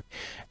storm,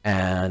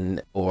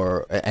 and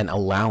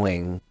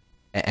allowing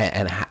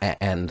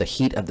and the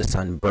heat of the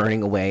sun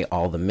burning away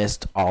all the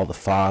mist, all the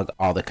fog,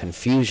 all the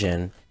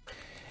confusion,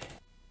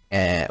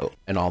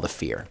 and all the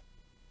fear.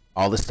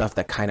 All the stuff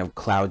that kind of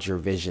clouds your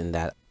vision,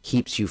 that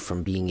keeps you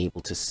from being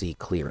able to see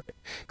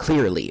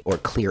clearly or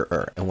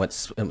clearer. And what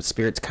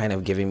Spirit's kind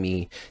of giving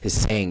me is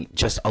saying,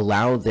 just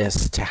allow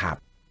this to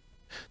happen.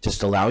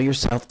 Just allow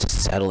yourself to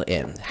settle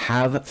in.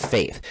 Have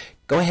faith.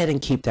 Go ahead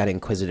and keep that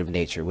inquisitive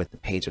nature with the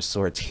Page of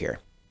Swords here.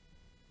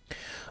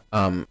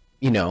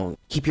 you know,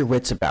 keep your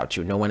wits about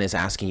you. No one is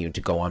asking you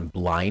to go on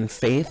blind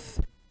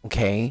faith.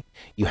 Okay,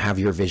 you have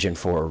your vision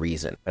for a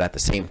reason, but at the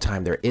same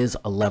time, there is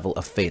a level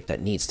of faith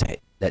that needs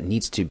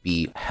to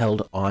be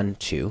held on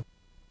to.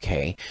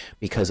 Okay,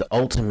 because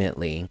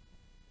ultimately,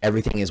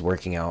 everything is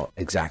working out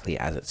exactly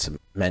as it's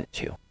meant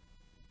to.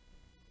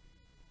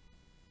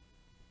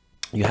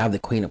 You have the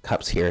Queen of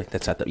Cups here.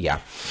 That's at the,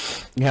 yeah.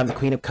 You have the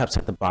Queen of Cups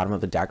at the bottom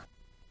of the deck.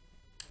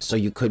 So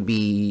you could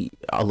be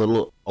a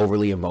little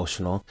overly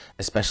emotional,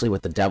 especially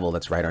with the Devil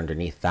that's right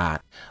underneath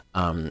that.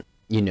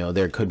 You know,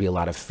 there could be a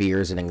lot of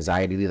fears and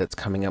anxiety that's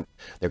coming up.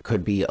 There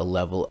could be a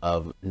level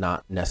of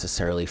not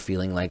necessarily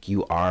feeling like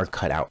you are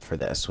cut out for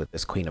this with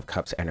this Queen of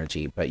Cups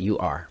energy, but you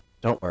are.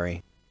 Don't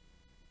worry.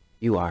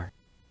 You are.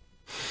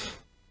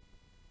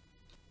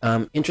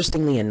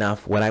 Interestingly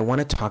enough, what I want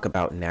to talk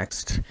about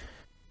next,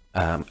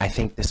 I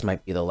think this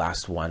might be the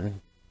last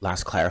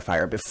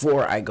clarifier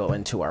before I go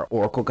into our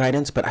oracle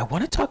guidance, but I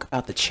want to talk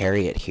about the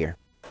Chariot here.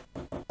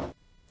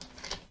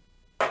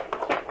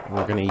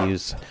 We're going to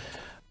use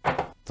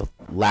the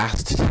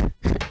last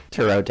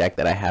tarot deck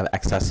that I have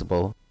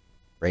accessible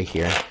right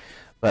here,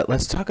 but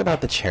let's talk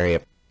about the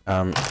Chariot.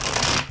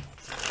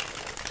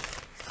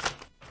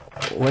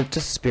 What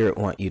does Spirit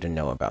want you to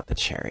know about the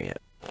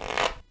Chariot?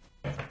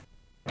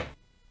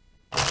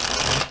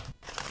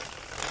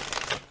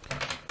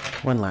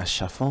 One last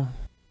shuffle.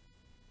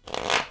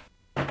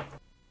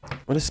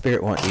 What does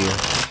Spirit want you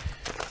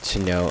to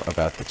know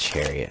about the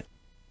Chariot?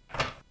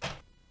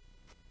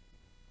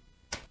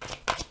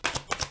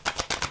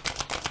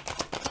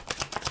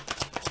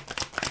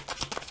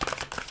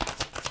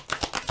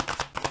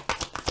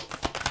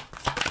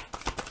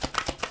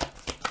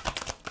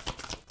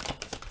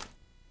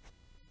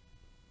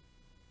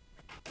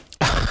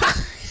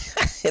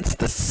 It's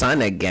the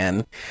Sun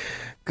again.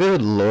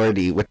 Good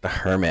lordy with the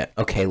Hermit.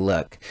 Okay,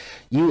 look,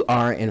 you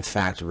are in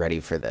fact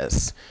ready for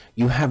this.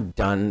 You have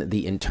done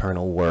the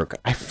internal work.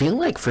 I feel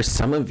like for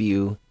some of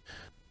you,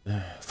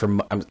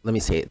 let me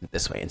say it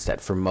this way instead.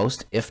 For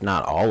most, if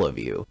not all of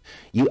you,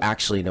 you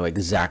actually know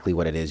exactly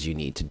what it is you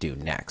need to do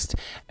next.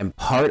 And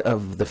part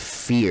of the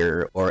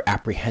fear or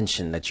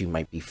apprehension that you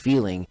might be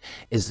feeling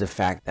is the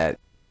fact that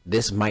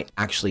this might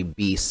actually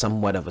be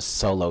somewhat of a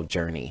solo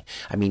journey.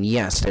 I mean,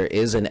 yes, there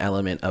is an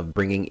element of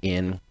bringing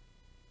in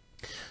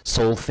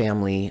soul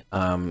family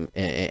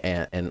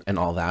and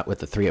all that with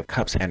the Three of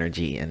Cups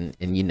energy and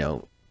you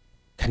know,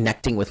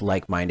 connecting with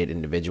like-minded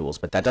individuals,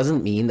 but that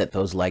doesn't mean that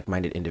those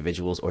like-minded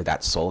individuals or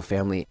that soul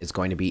family is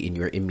going to be in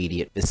your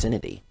immediate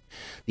vicinity.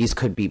 These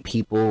could be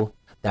people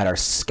that are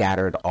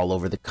scattered all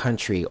over the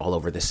country, all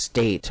over the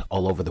state,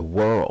 all over the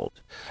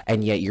world,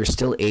 and yet you're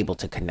still able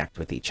to connect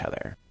with each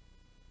other.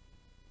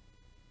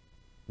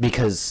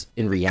 Because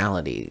in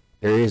reality,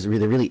 there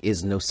really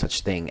is no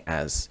such thing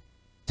as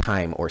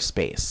time or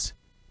space.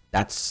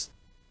 That's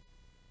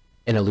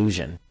an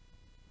illusion.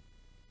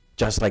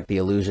 Just like the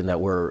illusion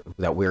that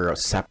we're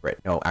separate.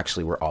 No,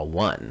 actually we're all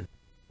one.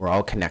 We're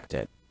all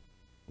connected.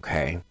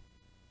 Okay?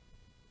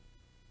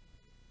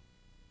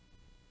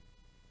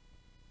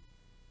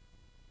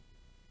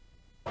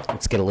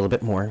 Let's get a little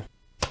bit more.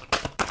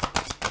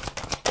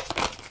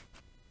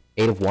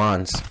 Eight of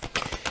Wands.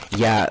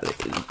 Yeah,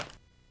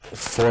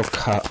 Four of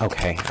Cups.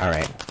 Okay, all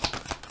right.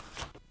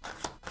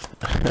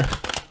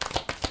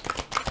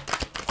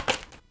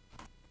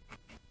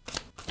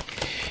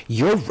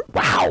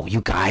 Wow,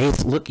 you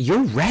guys, look,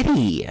 you're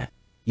ready.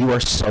 You are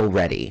so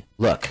ready.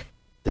 Look,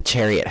 the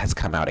Chariot has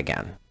come out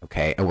again,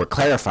 okay? And we're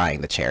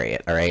clarifying the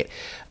Chariot, all right?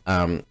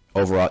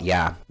 Overall,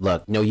 yeah,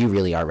 look, no, you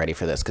really are ready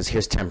for this, because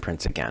here's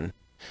Temperance again.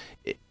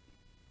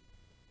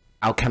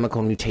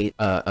 Alchemical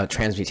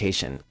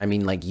transmutation. I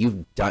mean, like,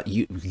 you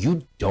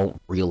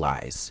don't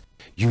realize,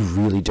 you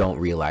really don't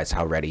realize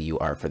how ready you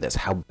are for this,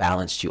 how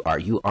balanced you are.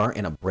 You are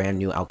in a brand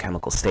new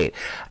alchemical state.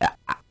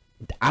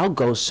 I'll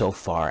go so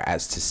far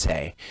as to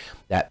say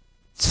that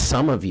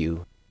some of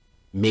you,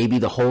 maybe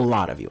the whole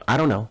lot of you, I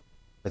don't know,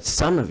 but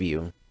some of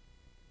you,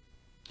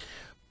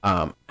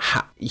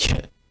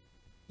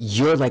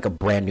 you're like a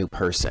brand new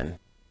person,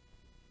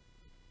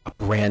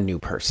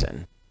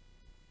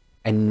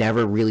 and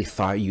never really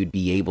thought you'd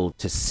be able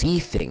to see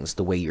things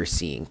the way you're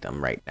seeing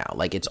them right now.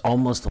 Like, it's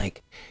almost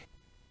like,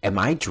 am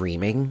I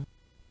dreaming?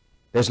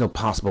 There's no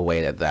possible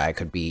way that I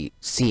could be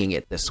seeing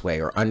it this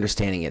way or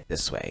understanding it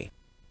this way.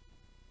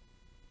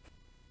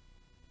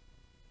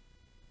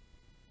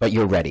 But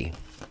you're ready.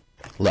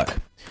 Look,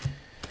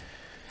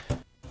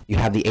 you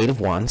have the Eight of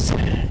Wands,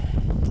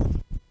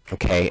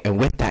 okay, and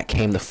with that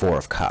came the Four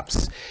of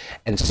Cups,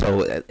 and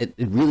so it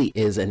really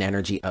is an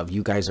energy of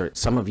you guys are.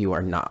 Some of you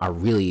are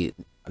really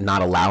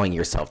not allowing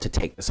yourself to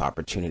take this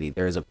opportunity.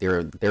 There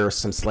are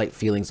some slight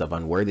feelings of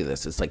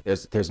unworthiness. It's like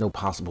there's no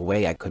possible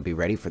way I could be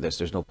ready for this.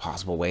 There's no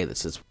possible way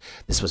this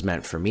was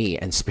meant for me.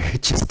 And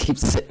Spirit just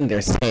keeps sitting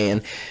there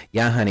saying,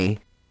 "Yeah, honey,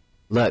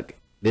 look,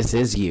 this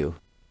is you."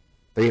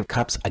 Three of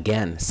Cups,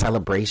 again,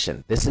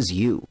 celebration. This is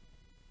you.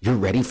 You're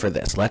ready for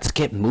this. Let's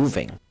get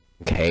moving,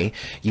 okay?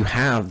 You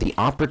have the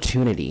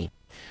opportunity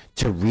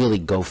to really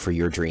go for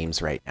your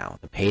dreams right now.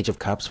 The Page of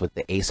Cups with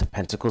the Ace of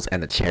Pentacles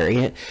and the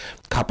Chariot,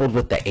 coupled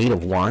with the Eight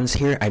of Wands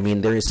here. I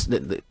mean, there's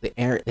the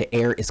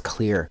air is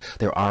clear.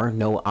 There are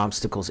no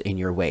obstacles in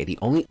your way. The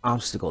only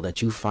obstacle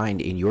that you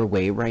find in your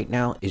way right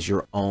now is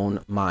your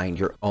own mind,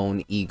 your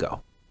own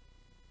ego.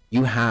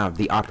 You have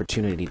the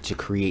opportunity to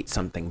create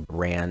something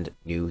brand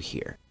new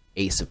here.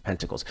 Ace of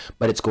Pentacles,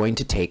 but it's going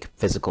to take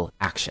physical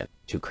action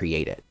to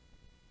create it.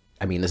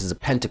 I mean, this is a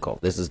pentacle.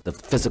 This is the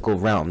physical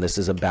realm. This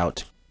is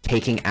about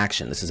taking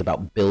action. This is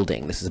about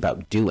building. This is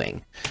about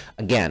doing.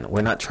 Again,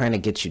 we're not trying to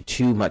get you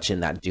too much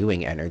in that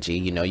doing energy.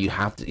 You know, you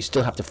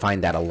still have to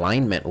find that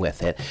alignment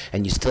with it,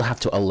 and you still have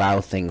to allow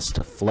things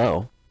to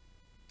flow.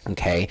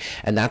 Okay,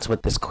 and that's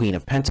what this Queen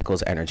of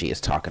Pentacles energy is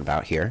talking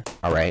about here.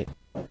 All right,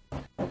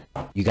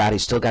 you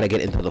still got to get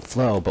into the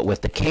flow, but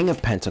with the King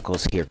of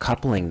Pentacles here,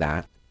 coupling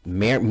that,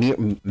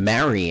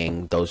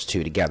 marrying those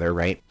two together,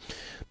 right?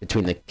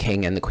 Between the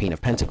King and the Queen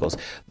of Pentacles.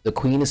 The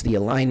Queen is the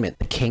alignment,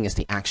 the King is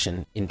the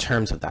action in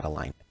terms of that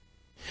alignment.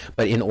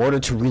 But in order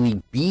to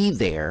really be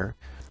there,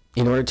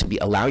 in order to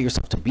allow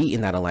yourself to be in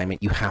that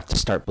alignment, you have to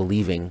start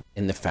believing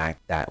in the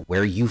fact that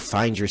where you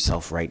find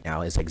yourself right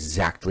now is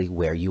exactly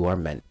where you are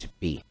meant to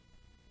be.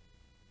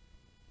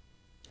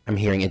 I'm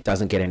hearing it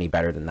doesn't get any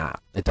better than that.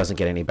 It doesn't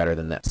get any better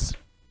than this.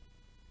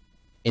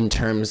 In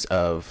terms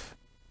of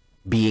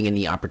being in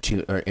the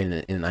opportunity, or in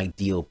an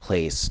ideal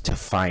place to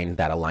find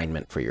that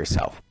alignment for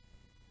yourself.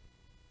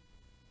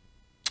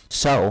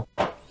 So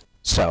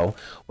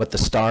what the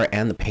Star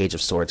and the Page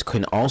of Swords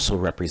can also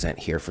represent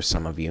here for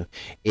some of you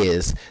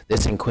is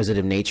this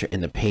inquisitive nature in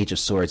the Page of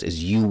Swords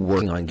is you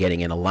working on getting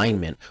in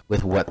alignment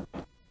with what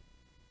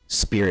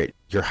spirit,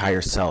 your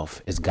higher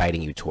self, is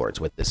guiding you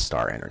towards with this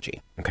Star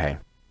energy. Okay.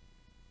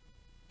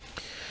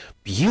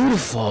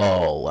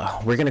 Beautiful.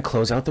 We're going to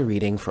close out the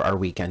reading for our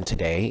weekend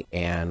today,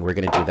 and we're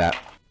going to do that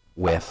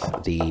with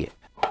the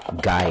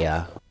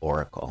Gaia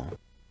Oracle.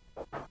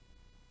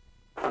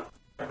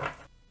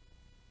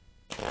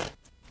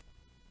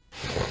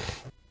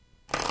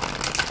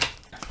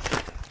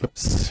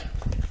 Oops.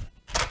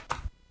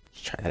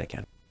 Let's try that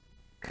again.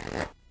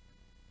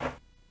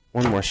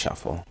 One more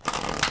shuffle.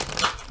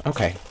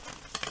 Okay.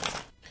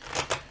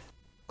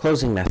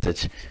 Closing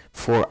message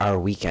for our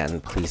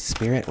weekend, please,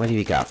 Spirit. What do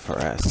you got for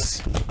us?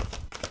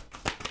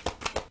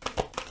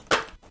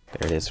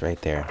 There it is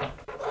right there.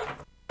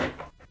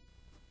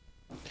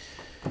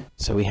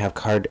 So we have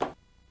card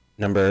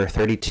number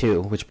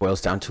 32, which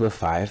boils down to a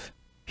 5.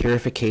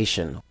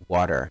 Purification,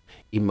 water,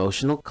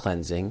 emotional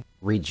cleansing,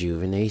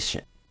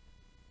 rejuvenation.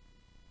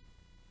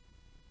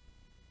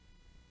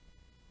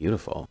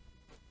 Beautiful.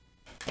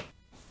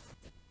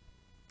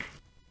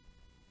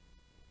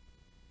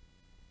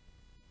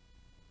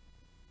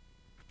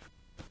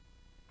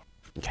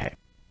 Okay.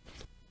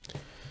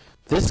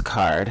 This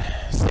card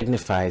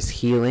signifies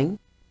healing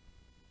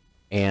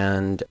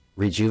and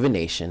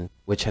rejuvenation,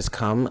 which has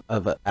come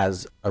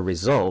as a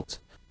result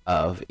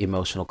of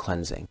emotional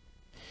cleansing.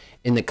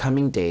 In the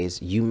coming days,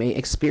 you may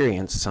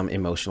experience some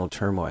emotional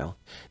turmoil,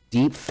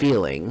 deep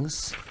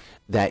feelings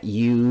that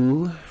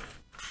you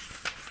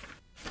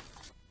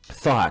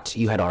thought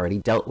you had already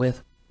dealt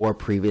with or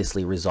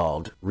previously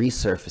resolved,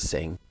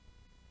 resurfacing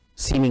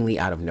seemingly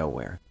out of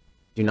nowhere.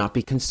 Do not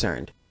be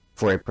concerned,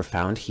 for a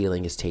profound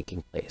healing is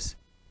taking place.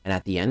 And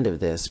at the end of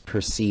this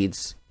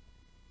proceeds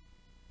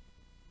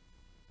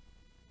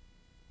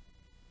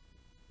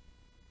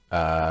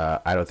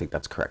I don't think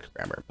that's correct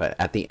grammar, but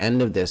at the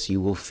end of this,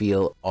 you will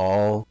feel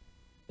all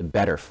the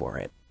better for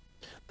it.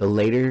 The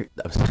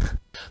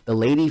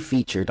lady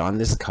featured on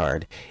this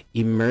card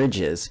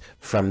emerges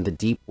from the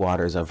deep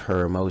waters of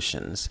her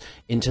emotions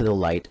into the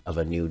light of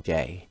a new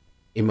day.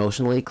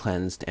 Emotionally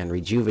cleansed and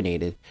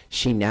rejuvenated,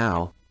 she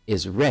now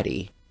is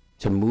ready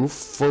to move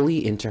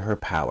fully into her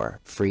power,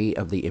 free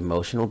of the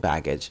emotional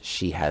baggage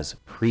she has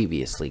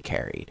previously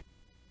carried.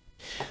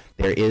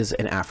 There is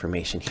an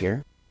affirmation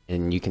here,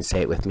 and you can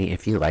say it with me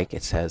if you like.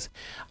 It says,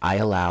 I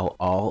allow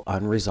all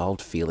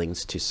unresolved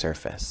feelings to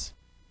surface.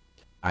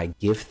 I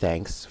give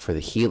thanks for the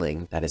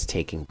healing that is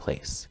taking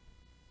place.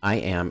 I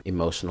am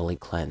emotionally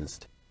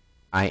cleansed.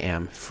 I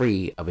am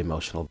free of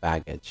emotional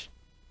baggage.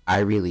 I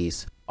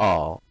release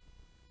all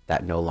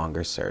that no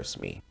longer serves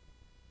me.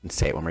 And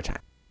say it one more time.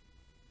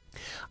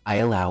 I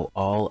allow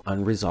all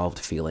unresolved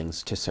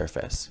feelings to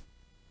surface.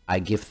 I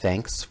give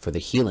thanks for the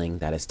healing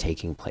that is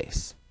taking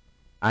place.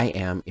 I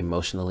am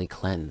emotionally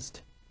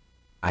cleansed.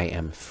 I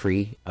am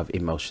free of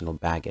emotional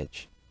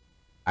baggage.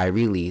 I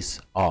release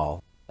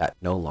all that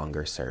no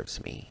longer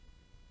serves me.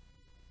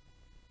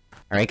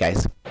 All right,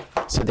 guys.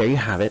 So there you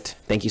have it.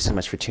 Thank you so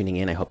much for tuning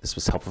in. I hope this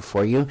was helpful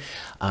for you.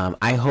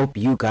 I hope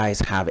you guys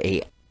have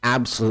a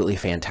absolutely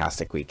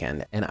fantastic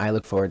weekend, and I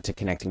look forward to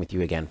connecting with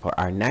you again for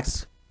our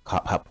next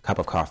cup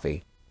of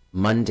coffee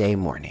Monday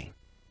morning.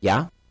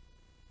 Yeah?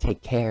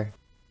 Take care.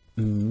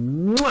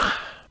 Mwah!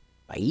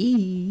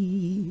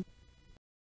 Bye.